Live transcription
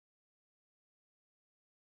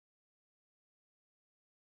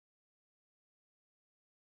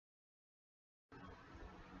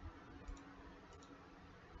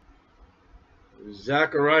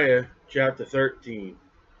Zechariah chapter 13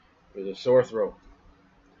 with a sore throat.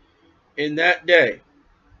 In that day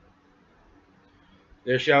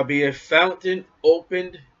there shall be a fountain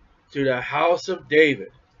opened to the house of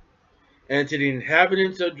David and to the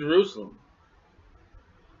inhabitants of Jerusalem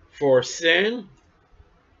for sin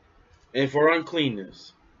and for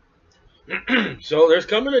uncleanness. So there's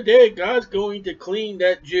coming a day God's going to clean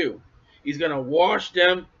that Jew. He's going to wash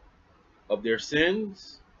them of their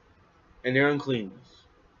sins and their uncleanness.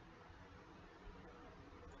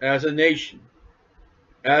 As a nation,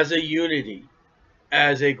 as a unity,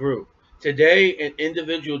 as a group. Today, an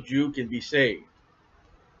individual Jew can be saved.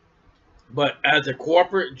 But as a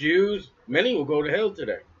corporate Jews, many will go to hell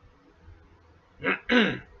today.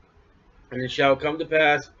 And it shall come to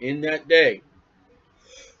pass in that day,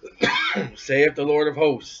 saith the Lord of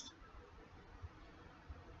hosts,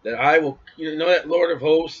 that I will, that Lord of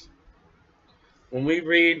hosts, when we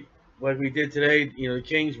read, like we did today, the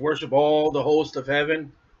kings worship all the hosts of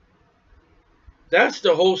heaven. That's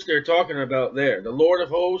the host they're talking about there. The Lord of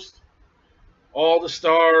hosts, all the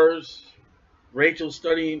stars, Rachel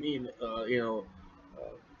studying, the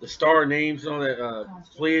star names and all that,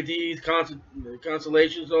 Pleiades,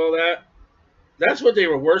 constellations, all that. That's what they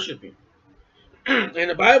were worshiping. And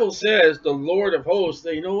the Bible says the Lord of hosts,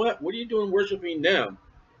 you know what? What are you doing worshiping them?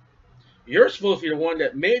 You're supposed to be the one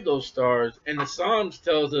that made those stars. And the Psalms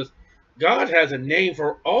tells us God has a name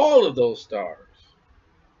for all of those stars.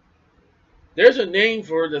 There's a name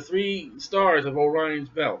for the 3 stars of Orion's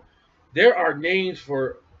belt. There are names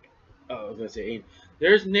for,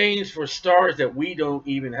 there's names for stars that we don't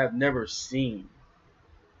even have never seen.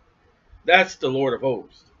 That's the Lord of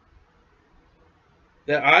hosts.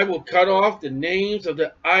 That I will cut off the names of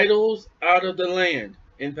the idols out of the land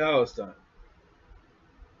in Palestine.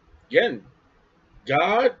 Again,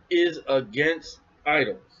 God is against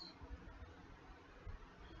idols.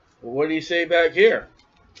 Well, what do you say back here?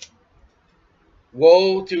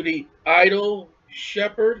 Woe to the idol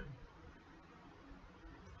shepherd.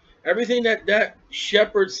 Everything that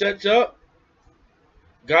shepherd sets up,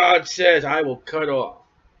 God says, I will cut off.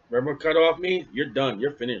 Remember what cut off means? You're done.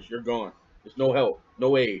 You're finished. You're gone. There's no help.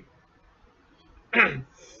 No aid. And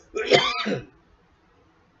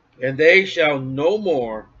they shall no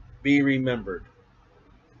more be remembered.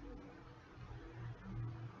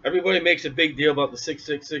 Everybody makes a big deal about the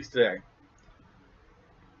 666 today.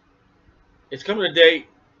 It's coming a day,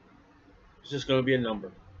 it's just going to be a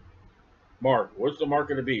number. Mark. What's the mark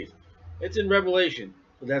of the beast? It's in Revelation,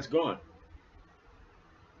 but that's gone.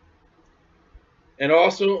 And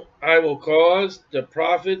also, I will cause the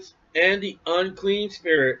prophets and the unclean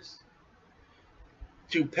spirits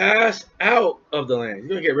to pass out of the land. He's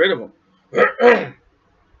going to get rid of them.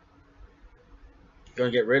 He's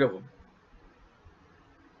going to get rid of them.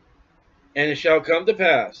 And it shall come to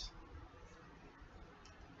pass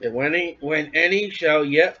that when any shall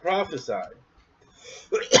yet prophesy,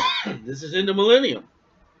 this is in the millennium,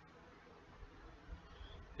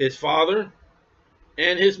 his father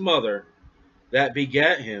and his mother that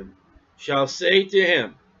begat him shall say to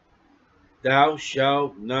him, thou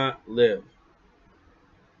shalt not live.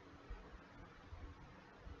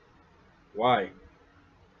 Why?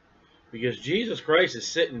 Because Jesus Christ is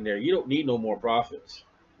sitting there. You don't need no more prophets.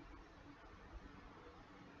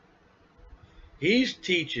 He's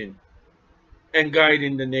teaching and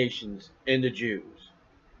guiding the nations and the Jews.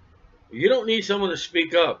 You don't need someone to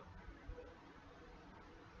speak up.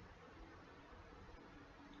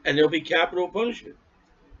 And there'll be capital punishment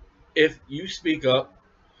if you speak up.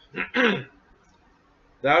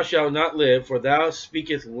 Thou shalt not live, for thou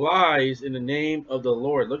speakest lies in the name of the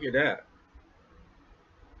Lord. Look at that.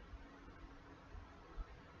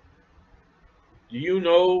 Do you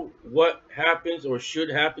know what happens or should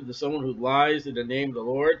happen to someone who lies in the name of the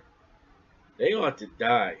Lord? They ought to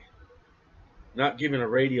die, not given a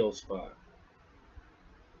radio spot.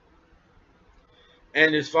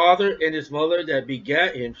 And his father and his mother that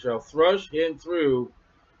begat him shall thrust him through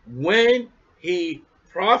when he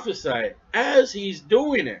prophesied, as he's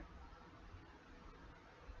doing it.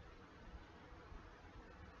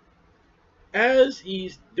 As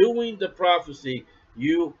he's doing the prophecy,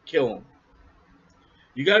 you kill him.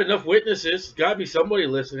 You got enough witnesses. There's got to be somebody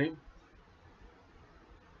listening.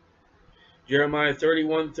 Jeremiah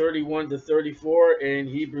 31:31 to 34 and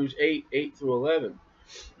Hebrews 8:8 through 11.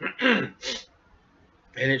 And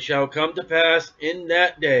it shall come to pass in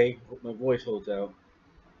that day, hope my voice holds out,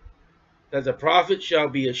 that the prophet shall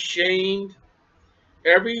be ashamed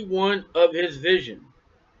every one of his vision.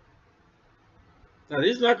 Now,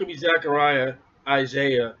 this is not going to be Zechariah,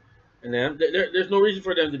 Isaiah, and them. There's no reason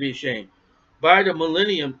for them to be ashamed. By the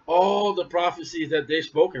millennium, all the prophecies that they've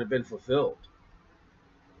spoken have been fulfilled.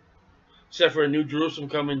 Except for a new Jerusalem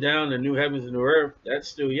coming down, and new heavens and new earth. That's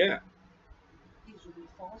still yet. These would be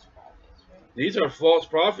false prophets, right? These are false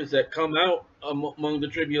prophets that come out among the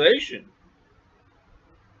tribulation.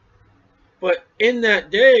 But in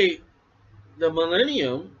that day, the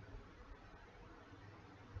millennium,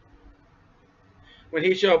 when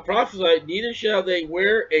he shall prophesy, neither shall they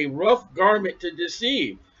wear a rough garment to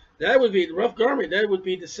deceive. That would be the rough garment. That would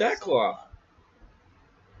be the sackcloth.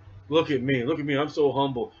 Look at me. Look at me. I'm so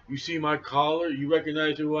humble. You see my collar? You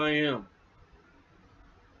recognize who I am.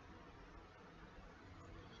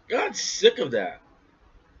 God's sick of that.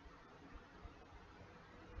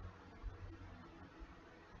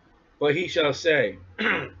 But he shall say,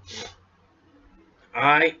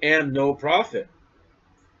 I am no prophet.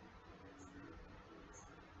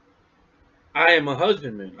 I am a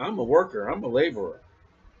husbandman. I'm a worker. I'm a laborer.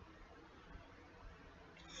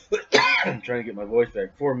 I'm trying to get my voice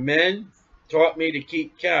back. For men taught me to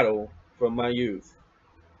keep cattle from my youth.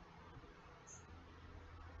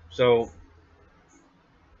 So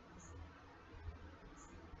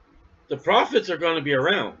the prophets are going to be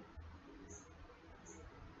around.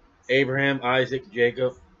 Abraham, Isaac,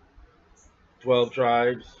 Jacob, 12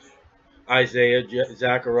 tribes, Isaiah,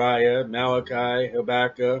 Zechariah, Malachi,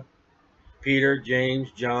 Habakkuk, Peter,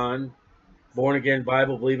 James, John, born-again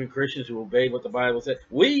Bible-believing Christians who obey what the Bible said.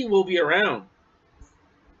 We will be around.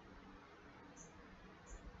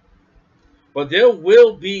 But there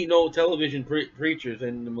will be no television preachers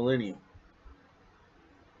in the millennium.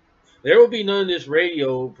 There will be none of this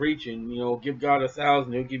radio preaching, give God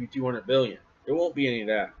 1,000, he'll give you 200 billion. There won't be any of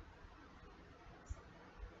that.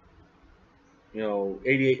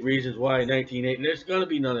 88 Reasons Why, 1980. There's going to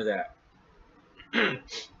be none of that.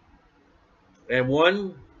 And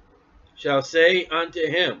one shall say unto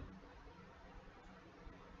him,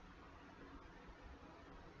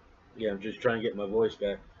 I'm just trying to get my voice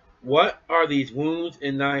back. What are these wounds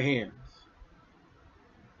in thy hands?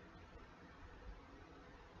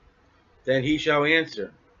 Then he shall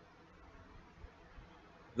answer,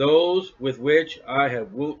 those with which I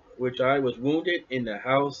was wounded in the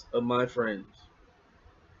house of my friends.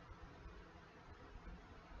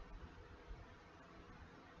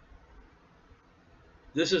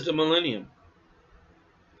 This is the millennium.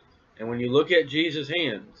 And when you look at Jesus'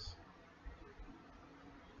 hands,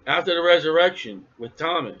 after the resurrection with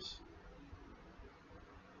Thomas,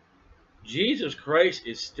 Jesus Christ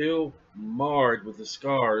is still marred with the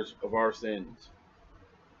scars of our sins.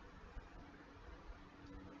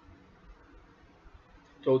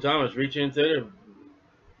 Told Thomas, reach into there,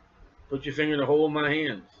 put your finger in the hole of my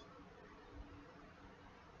hands.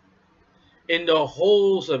 In the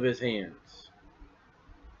holes of his hands.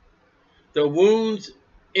 The wounds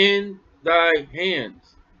in thy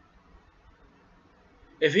hands.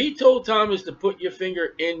 If he told Thomas to put your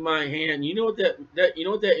finger in my hand, you know what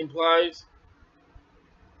that implies?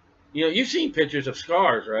 You've seen pictures of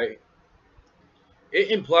scars, right?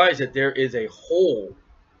 It implies that there is a hole.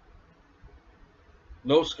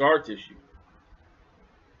 No scar tissue.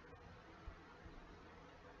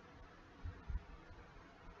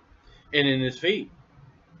 And in his feet.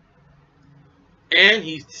 And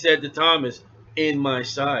he said to Thomas, in my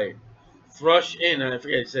side. Thrust in, I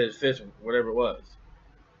forget, it said his fist, whatever it was.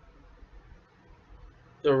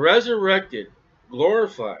 The resurrected,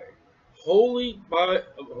 glorified, holy body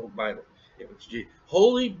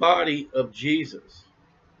of Jesus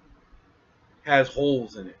has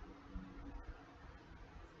holes in it.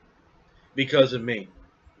 Because of me.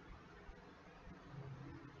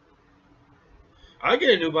 I get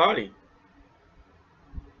a new body.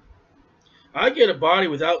 I get a body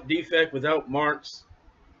without defect, without marks,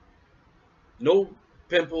 no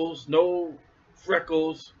pimples, no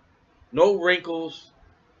freckles, no wrinkles.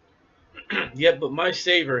 Yet, but my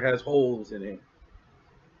Savior has holes in him.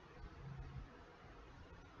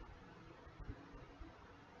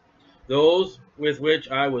 Those with which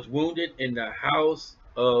I was wounded in the house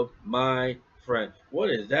of my friend. What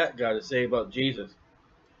has that got to say about Jesus?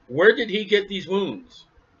 Where did he get these wounds?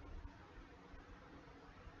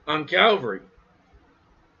 On Calvary.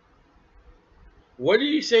 What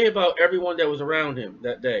did he say about everyone that was around him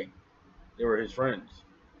that day? They were his friends.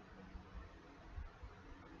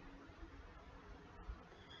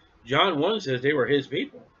 John 1 says they were his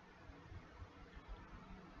people.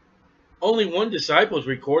 Only one disciple is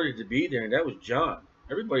recorded to be there, and that was John.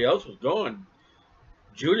 Everybody else was gone.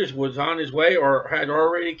 Judas was on his way or had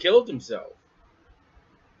already killed himself.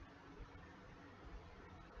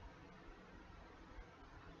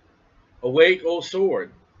 Awake, O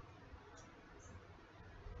sword.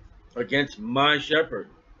 against my shepherd,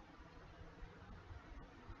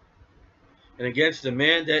 and against the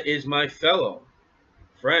man that is my fellow,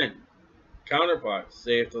 friend, counterpart,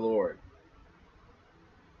 saith the Lord.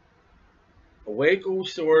 Awake, O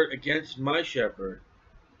sword, against my shepherd.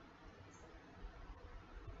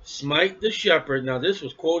 Smite the shepherd. Now this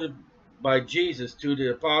was quoted by Jesus to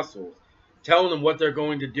the apostles, telling them what they're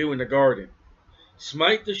going to do in the garden.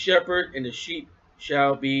 Smite the shepherd, and the sheep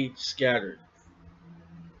shall be scattered.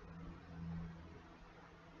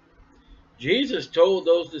 Jesus told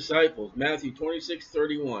those disciples, Matthew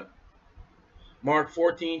 26:31, Mark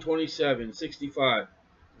 14:27, 65,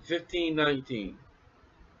 15:19.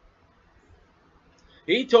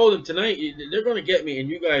 He told them, tonight they're going to get me and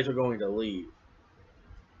you guys are going to leave.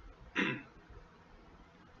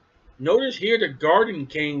 Notice here the garden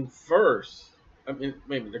came first. I mean,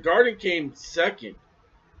 maybe the garden came second,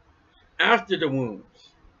 after the wombs.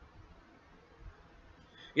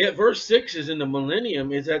 Yet verse 6 is in the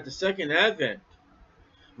millennium, is at the second advent.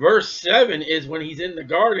 Verse 7 is when he's in the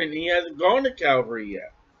garden and he hasn't gone to Calvary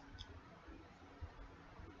yet.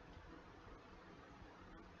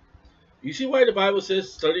 You see why the Bible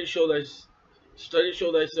says, study to show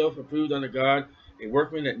thyself approved unto God, a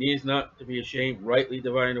workman that needs not to be ashamed, rightly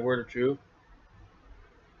dividing the word of truth?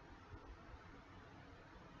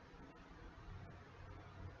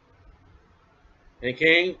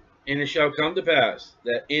 And it shall come to pass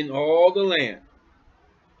that in all the land,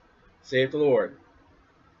 saith the Lord,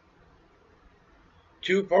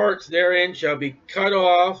 2 parts therein shall be cut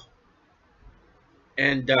off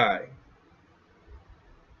and die,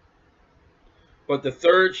 but the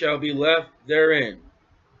third shall be left therein.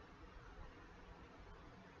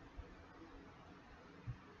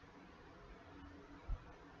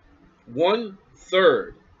 One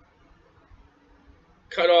third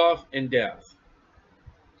cut off in death.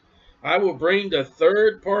 I will bring the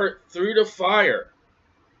third part through the fire,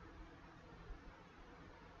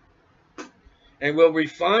 and will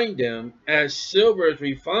refine them as silver is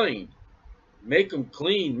refined, make them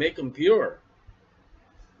clean, make them pure,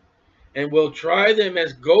 and will try them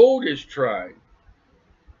as gold is tried.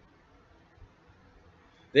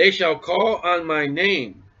 They shall call on my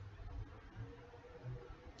name,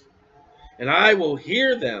 and I will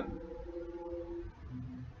hear them.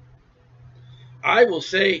 I will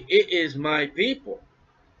say, it is my people.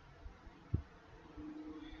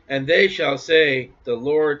 And they shall say, the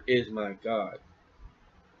Lord is my God.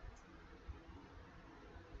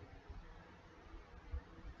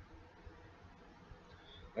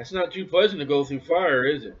 That's not too pleasant to go through fire,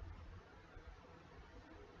 is it?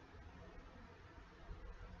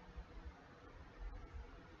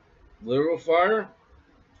 Literal fire?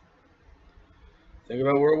 Think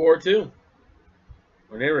about World War II,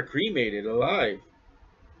 when they were cremated alive.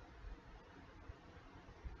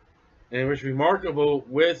 And it was remarkable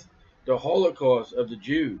with the Holocaust of the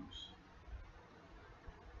Jews.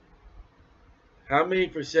 How many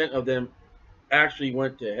percent of them actually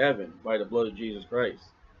went to heaven by the blood of Jesus Christ?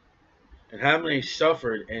 And how many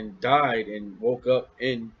suffered and died and woke up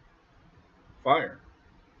in fire?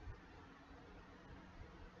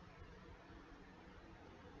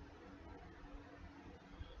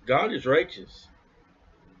 God is righteous.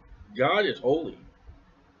 God is holy.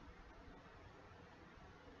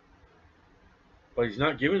 But he's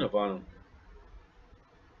not giving up on them.